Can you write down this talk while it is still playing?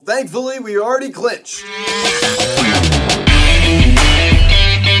thankfully we already clinched.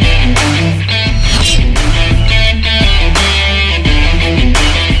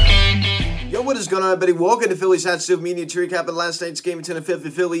 What is going on, everybody? Welcome to Phillies Hot Stove Media to recap of last night's game between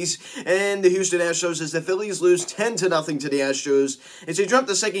the Phillies and the Houston Astros as the Phillies lose 10-0 to the Astros. As they dropped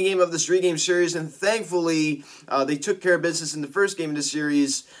the second game of this three-game series, and thankfully they took care of business in the first game of the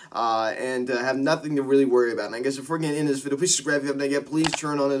series and have nothing to really worry about. And I guess before getting into this video, please subscribe if you haven't yet. Please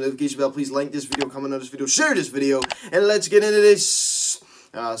turn on the notification bell. Please like this video, comment on this video, share this video, and let's get into this.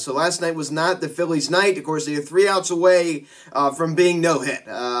 So last night was not the Phillies' night. Of course, they are 3 outs away from being no-hit.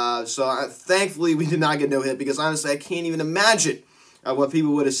 Thankfully, we did not get no-hit because, honestly, I can't even imagine what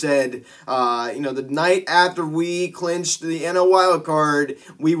people would have said. The night after we clinched the NL wild card,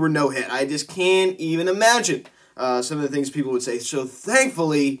 we were no-hit. I just can't even imagine some of the things people would say. So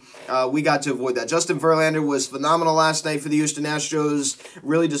thankfully, we got to avoid that. Justin Verlander was phenomenal last night for the Houston Astros,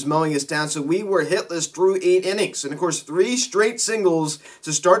 really just mowing us down. So we were hitless through 8 innings. And, of course, 3 straight singles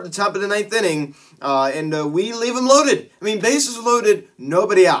to start the top of the 9th inning. And we leave them loaded. I mean, bases loaded,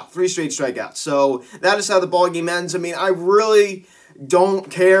 nobody out. 3 straight strikeouts. So that is how the ball game ends. I mean, I really don't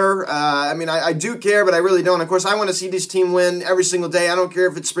care. I do care, but I really don't. Of course, I want to see this team win every single day. I don't care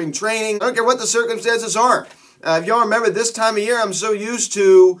if it's spring training. I don't care what the circumstances are. If y'all remember, this time of year, I'm so used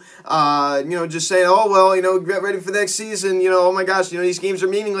to, just saying, get ready for the next season. Oh my gosh, these games are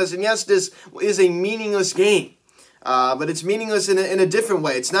meaningless. And yes, this is a meaningless game. But it's meaningless in a different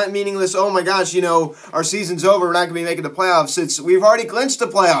way. It's not meaningless, oh my gosh, our season's over, we're not going to be making the playoffs. We've already clinched the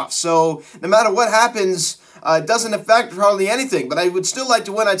playoffs. So no matter what happens, it doesn't affect hardly anything. But I would still like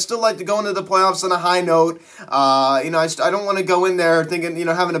to win. I'd still like to go into the playoffs on a high note. I don't want to go in there thinking,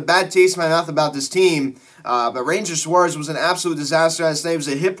 having a bad taste in my mouth about this team. But Ranger Suarez was an absolute disaster last night. It was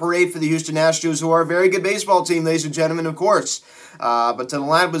a hit parade for the Houston Astros, who are a very good baseball team, ladies and gentlemen, of course. But the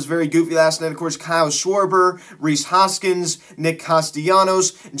lineup was very goofy last night. Of course, Kyle Schwarber, Rhys Hoskins, Nick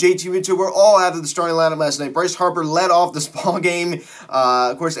Castellanos, JT Realmuto were all out of the starting lineup last night. Bryce Harper led off this ball game,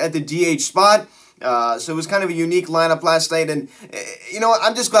 of course, at the DH spot. So it was kind of a unique lineup last night, and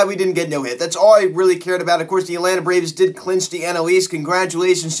I'm just glad we didn't get no hit. That's all I really cared about. Of course, the Atlanta Braves did clinch the NL East.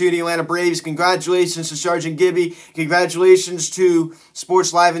 Congratulations to the Atlanta Braves. Congratulations to Sergeant Gibby. Congratulations to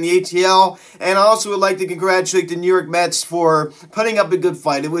Sports Live and the ATL. And I also would like to congratulate the New York Mets for putting up a good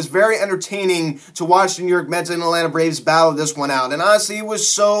fight. It was very entertaining to watch the New York Mets and Atlanta Braves battle this one out. And honestly, it was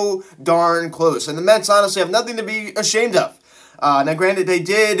so darn close. And the Mets honestly have nothing to be ashamed of. Now, granted, they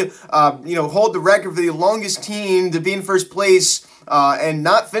did, hold the record for the longest team to be in first place and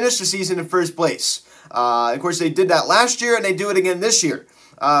not finish the season in first place. Of course, they did that last year, and they do it again this year.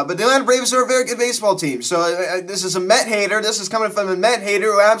 But the Atlanta Braves are a very good baseball team. So this is a Met hater. This is coming from a Met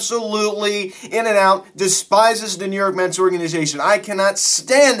hater who absolutely, in and out, despises the New York Mets organization. I cannot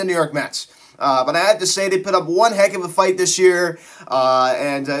stand the New York Mets. But I have to say they put up one heck of a fight this year,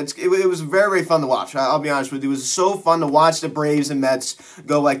 and it was very, very fun to watch. I'll be honest with you. It was so fun to watch the Braves and Mets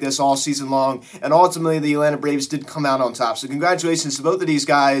go like this all season long, and ultimately the Atlanta Braves did come out on top. So congratulations to both of these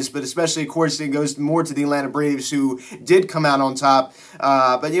guys, but especially, of course, it goes more to the Atlanta Braves who did come out on top.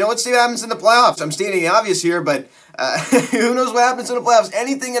 But let's see what happens in the playoffs. I'm stating the obvious here, but who knows what happens in the playoffs?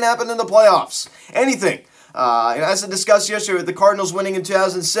 Anything can happen in the playoffs. Anything. As I discussed yesterday, with the Cardinals winning in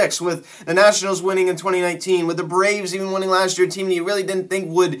 2006, with the Nationals winning in 2019, with the Braves even winning last year, a team you really didn't think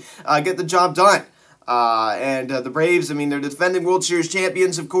would get the job done. The Braves, they're defending World Series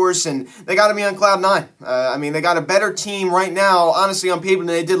champions, of course, and they got to be on cloud 9. They got a better team right now, honestly, on paper than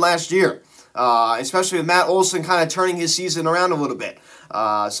they did last year. Especially with Matt Olson kind of turning his season around a little bit.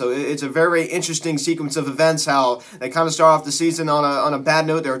 So it's a very interesting sequence of events, how they kind of start off the season on a bad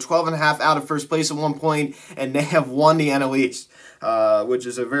note. They were 12.5 out of first place at one point, and they have won the NL East, which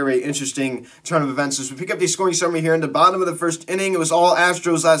is a very interesting turn of events. As we pick up the scoring summary here in the bottom of the first inning, it was all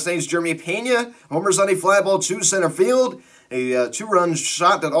Astros last night. It's Jeremy Pena, homers on a fly ball to center field. A 2-run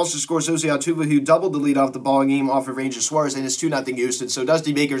shot that also scores Jose Altuve, who doubled the lead off the ball game off of Ranger Suarez, and it's 2-0 Houston. So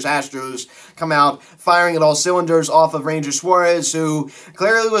Dusty Baker's Astros come out firing at all cylinders off of Ranger Suarez, who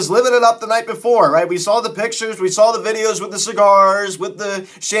clearly was living it up the night before, right? We saw the pictures, we saw the videos with the cigars, with the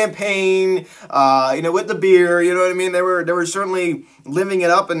champagne, with the beer, you know what I mean? They were certainly living it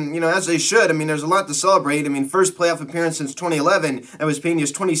up, and, as they should. There's a lot to celebrate. First playoff appearance since 2011. That was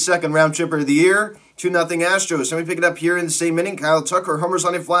Pena's 22nd round tripper of the year. 2-0 Astros. So we pick it up here in the same inning. Kyle Tucker homers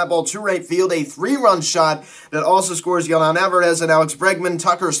on a fly ball to right field. A 3-run shot that also scores Yolan Alvarez and Alex Bregman.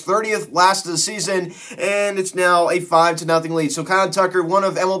 Tucker's 30th last of the season, and it's now a 5-0 lead. So Kyle Tucker, one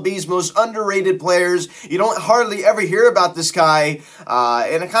of MLB's most underrated players. You don't hardly ever hear about this guy,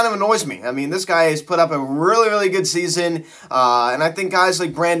 and it kind of annoys me. This guy has put up a really, really good season, and I think think guys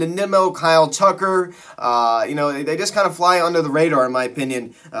like Brandon Nimmo, Kyle Tucker, they just kind of fly under the radar, in my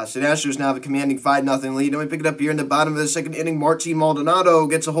opinion. So the Astros now have a commanding 5-0 lead. And we pick it up here in the bottom of the second inning. Martin Maldonado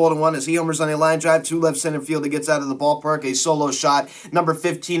gets a hold of one as he homers on a line drive to left center field. It gets out of the ballpark. A solo shot, number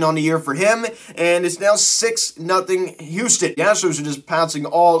 15 on the year for him. And it's now 6-0 Houston. The Astros are just pouncing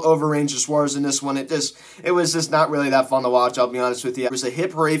all over Ranger Suarez in this one. It was just not really that fun to watch, I'll be honest with you. It was a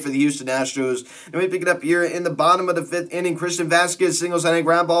hit parade for the Houston Astros. And we pick it up here in the bottom of the fifth inning. Christian Vasquez singles on a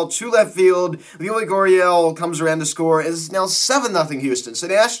ground ball to left field. Leoy Gurriel comes around to score. It's now 7-0 Houston. So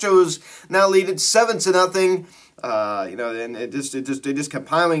the Astros now lead it 7-0. And they just kept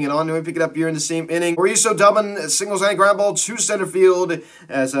piling it on. And we pick it up here in the same inning. Mauricio Dubin singles on a ground ball to center field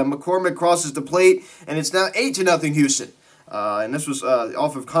as McCormick crosses the plate. And it's now 8-0 Houston. And this was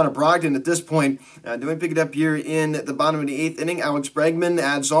off of Connor Brogdon at this point. Then we pick it up here in the bottom of the eighth inning. Alex Bregman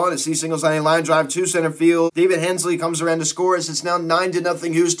adds on as he singles on a line drive to center field. David Hensley comes around to score as it's now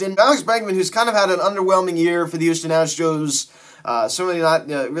 9-0 Houston. Alex Bregman, who's kind of had an underwhelming year for the Houston Astros, certainly not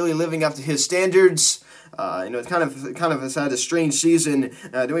really living up to his standards. It kind of has had a strange season.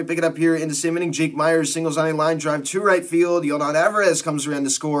 Then we pick it up here in the same inning. Jake Myers singles on a line drive to right field. Yordan Alvarez comes around to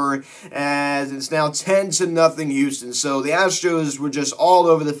score, and it's now 10-0 Houston. So the Astros were just all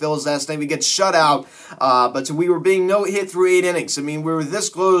over the Phillies last night. We get shut out, but we were being no hit through 8 innings. I mean, we were this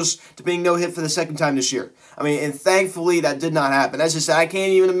close to being no hit for the second time this year. I mean, and thankfully that did not happen. As I said, I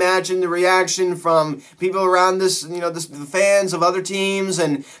can't even imagine the reaction from people around this, the fans of other teams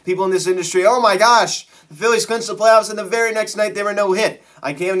and people in this industry. Oh my gosh, the Phillies clinched the playoffs, and the very next night they were no hit.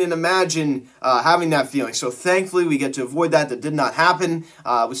 I can't even imagine having that feeling. So thankfully we get to avoid that. That did not happen.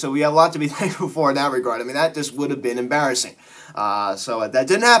 So we have a lot to be thankful for in that regard. I mean, that just would have been embarrassing. So that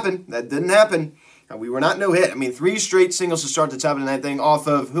didn't happen. We were not no hit. I mean, 3 straight singles to start the top of the ninth inning off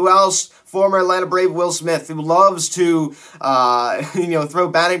of who else? Former Atlanta Brave Will Smith, who loves to, throw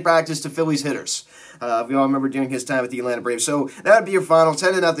batting practice to Phillies hitters. We all remember during his time with the Atlanta Braves. So that would be your final,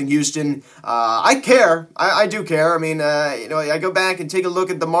 10-0 Houston. I care. I do care. I mean, I go back and take a look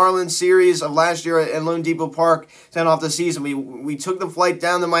at the Marlins series of last year at Lone Depot Park, 10 off the season. We took the flight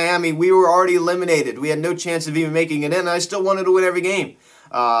down to Miami. We were already eliminated. We had no chance of even making it in, and I still wanted to win every game.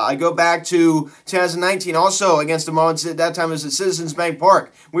 I go back to 2019, also against the Marlins. At that time, it was at Citizens Bank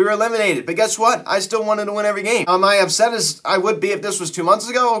Park. We were eliminated, but guess what? I still wanted to win every game. Am I upset as I would be if this was 2 months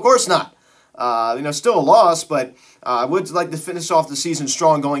ago? Of course not. Still a loss, but I would like to finish off the season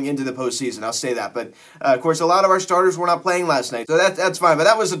strong going into the postseason. I'll say that. But, of course, a lot of our starters were not playing last night, so that's fine. But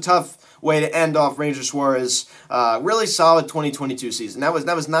that was a tough way to end off Ranger Suarez. Really solid 2022 season. That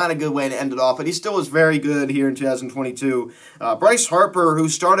was not a good way to end it off, but he still was very good here in 2022. Bryce Harper, who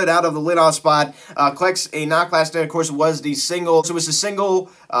started out of the leadoff spot, collects a knock last night. Of course, it was the single. So it was a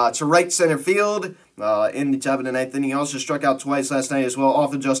single to right center field. In the top of the ninth inning. He also struck out twice last night as well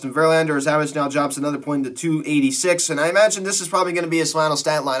off of Justin Verlander. His average now drops another point to 286, and I imagine this is probably going to be his final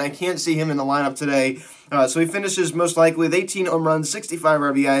stat line. I can't see him in the lineup today. So he finishes most likely with 18 home runs, 65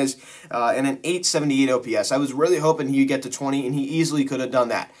 RBIs, and an 878 OPS. I was really hoping he'd get to 20, and he easily could have done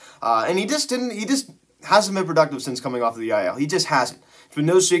that. And he just didn't. He just hasn't been productive since coming off of the IL. He just hasn't. It's been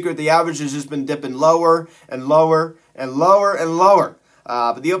no secret. The average has just been dipping lower and lower and lower and lower.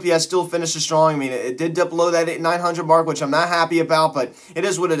 But the OPS still finishes strong. I mean, it did dip below that 900 mark, which I'm not happy about, but it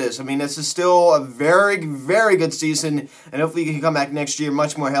is what it is. I mean, this is still a very, very good season, and hopefully he can come back next year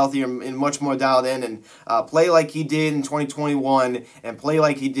much more healthier and much more dialed in and play like he did in 2021 and play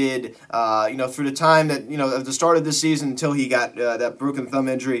like he did, through the time that, at the start of this season until he got that broken thumb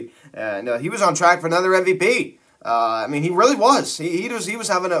injury. And he was on track for another MVP. He really was. He was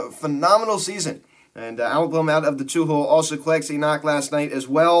having a phenomenal season. And Alec Bloom out of the 2-hole also collects a knock last night as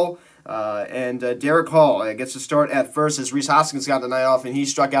well. And Derek Hall gets to start at first as Rhys Hoskins got the night off, and he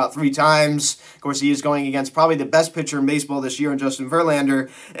struck out 3 times. Of course, he is going against probably the best pitcher in baseball this year in Justin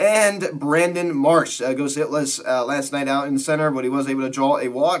Verlander. And Brandon Marsh goes hitless last night out in center, but he was able to draw a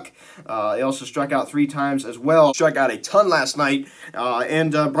walk. He also struck out 3 times as well. Struck out a ton last night.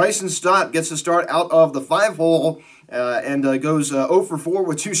 And Bryson Stott gets to start out of the 5-hole. And goes 0 for 4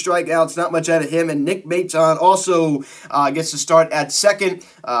 with 2 strikeouts. Not much out of him. And Nick Maton also gets to start at second.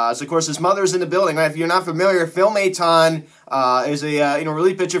 So, of course, his mother's in the building. Right? If you're not familiar, Phil Maton is a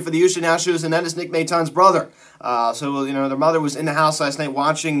relief pitcher for the Houston Astros, and that is Nick Maton's brother. So, their mother was in the house last night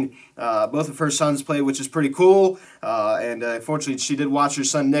watching both of her sons play, which is pretty cool. And fortunately, she did watch her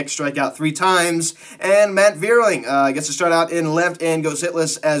son Nick strike out 3 times. And Matt Vierling gets to start out in left and goes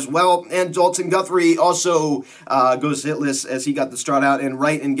hitless as well. And Dalton Guthrie also goes hitless as he got the start out in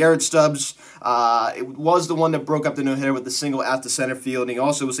right. And Garrett Stubbs it was the one that broke up the no-hitter with the single out to center field. And he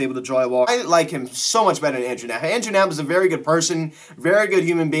also was able to draw a walk. I like him so much better than Andrew Knapp. Andrew Knapp is a very good good person, very good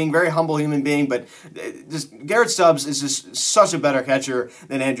human being, very humble human being, but just Garrett Stubbs is just such a better catcher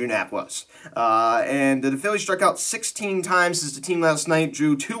than Andrew Knapp was. And the Phillies struck out 16 times as a team last night,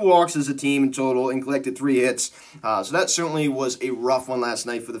 drew 2 walks as a team in total, and collected 3 hits. So that certainly was a rough one last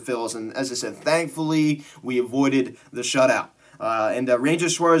night for the Phils, and as I said, thankfully we avoided the shutout. And Ranger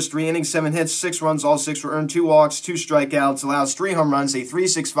Suarez, 3 innings, 7 hits, 6 runs, all 6 were earned, 2 walks, 2 strikeouts, allows 3 home runs, a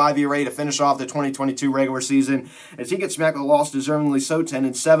 3.65 ERA to finish off the 2022 regular season, as he gets smacked with a loss, deservingly so,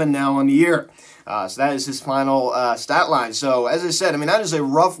 10-7 now on the year. So that is his final stat line. So, as I said, I mean, that is a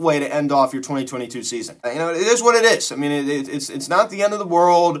rough way to end off your 2022 season. You know, it is what it is. I mean, it's not the end of the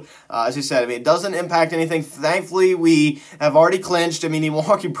world. As I said, I mean, it doesn't impact anything. Thankfully, we have already clinched. I mean, the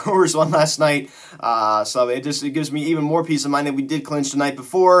Milwaukee Brewers won last night. So it gives me even more peace of mind that we did clinch the night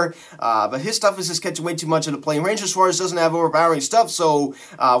before. But his stuff is just catching way too much of the play. Ranger Suarez doesn't have overpowering stuff, so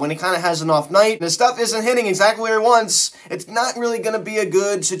when he kind of has an off night, and his stuff isn't hitting exactly where he wants, it's not really going to be a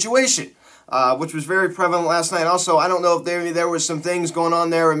good situation. Which was very prevalent last night. Also, I don't know if there was some things going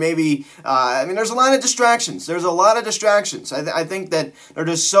on there, or maybe, I mean, there's a lot of distractions. I think that they're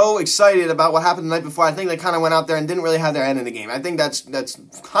just so excited about what happened the night before. I think they kind of went out there and didn't really have their head in the game. I think that's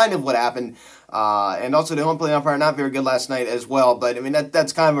kind of what happened. And also the home plate umpire not very good last night as well, but I mean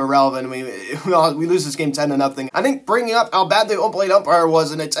that's kind of irrelevant. I mean we lose this game 10-0. I think bringing up how bad the home plate umpire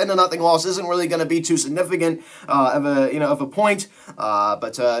was and a 10-0 loss isn't really going to be too significant of a point.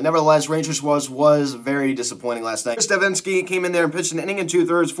 But nevertheless, Rangers was very disappointing last night. Stavinsky came in there and pitched an inning and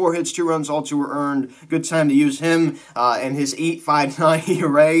 2/3, 4 hits, 2 runs, all 2 were earned. Good time to use him and his 8.59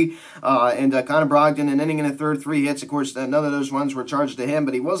 ERA. And Connor Brogdon, an inning and a third, 3 hits. Of course, none of those runs were charged to him,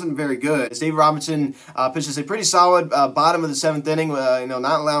 but he wasn't very good. David Robinson pitches a pretty solid bottom of the 7th inning,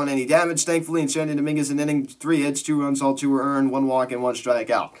 not allowing any damage, thankfully. And Sandy Dominguez, an inning, 3 hits, 2 runs, all 2 were earned, 1 walk and 1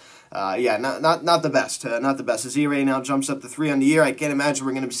 strikeout. Not the best. Not the best. His ERA now jumps up to 3 on the year. I can't imagine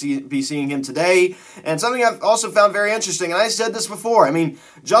we're going to be seeing him today. And something I've also found very interesting, and I said this before, I mean,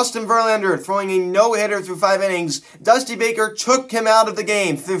 Justin Verlander throwing a no-hitter through 5 innings. Dusty Baker took him out of the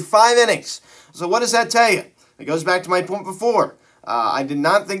game through 5 innings. So what does that tell you? It goes back to my point before. I did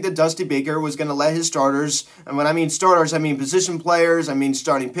not think that Dusty Baker was going to let his starters, and when I mean starters, I mean position players, I mean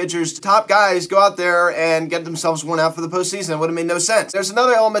starting pitchers, top guys go out there and get themselves worn out for the postseason. It would have made no sense. There's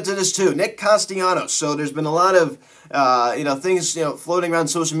another element to this too, Nick Castellanos. So there's been a lot of things floating around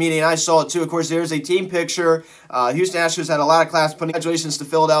social media, and I saw it too. Of course, there's a team picture. Houston Astros had a lot of class putting congratulations to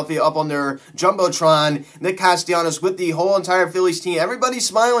Philadelphia up on their Jumbotron. Nick Castellanos with the whole entire Phillies team. Everybody's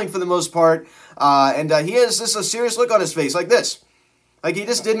smiling for the most part, and he has just a serious look on his face like this. Like, he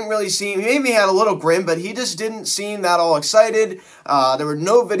just didn't really seem, he maybe had a little grin, but he just didn't seem that all excited. There were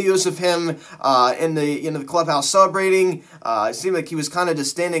no videos of him in the clubhouse celebrating. It seemed like he was kind of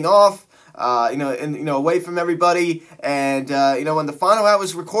just standing off, away from everybody. And, when the final out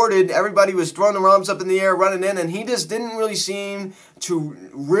was recorded, everybody was throwing their arms up in the air, running in, and he just didn't really seem to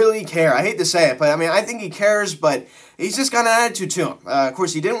really care. I hate to say it, but I mean, I think he cares, but he's just got an attitude to him. Of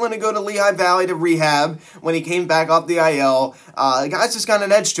course, he didn't want to go to Lehigh Valley to rehab when he came back off the IL. The guy's just got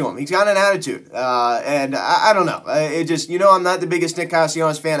an edge to him. He's got an attitude. And I don't know. I'm not the biggest Nick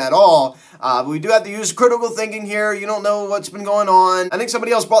Castellanos fan at all. But we do have to use critical thinking here. You don't know what's been going on. I think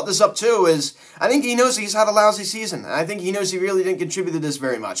somebody else brought this up too, I think he knows he's had a lousy season. And I think he knows he really didn't contribute to this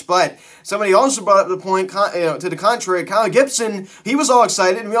very much. But somebody also brought up the point, to the contrary, Kyle Gibson, he was all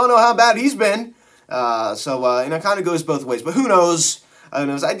excited, and we all know how bad he's been. It kind of goes both ways. But who knows?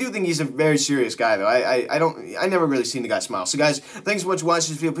 I do think he's a very serious guy, though. I never really seen the guy smile. So, guys, thanks so much for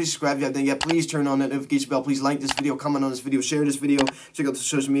watching this video. Please subscribe if you haven't done yet. Please turn on that notification bell. Please like this video, comment on this video, share this video. Check out the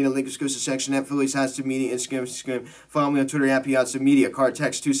social media link. Just goes to the section at Phillies Hats to Media, Instagram. Follow me on Twitter at Piazza Media. Card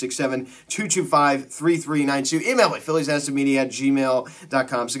text 267-225-3392. Email me,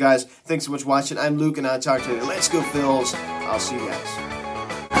 phillieshatstomedia@gmail.com. So, guys, thanks so much for watching. I'm Luke, and I'll talk to you later. Let's go, Phils. I'll see you guys.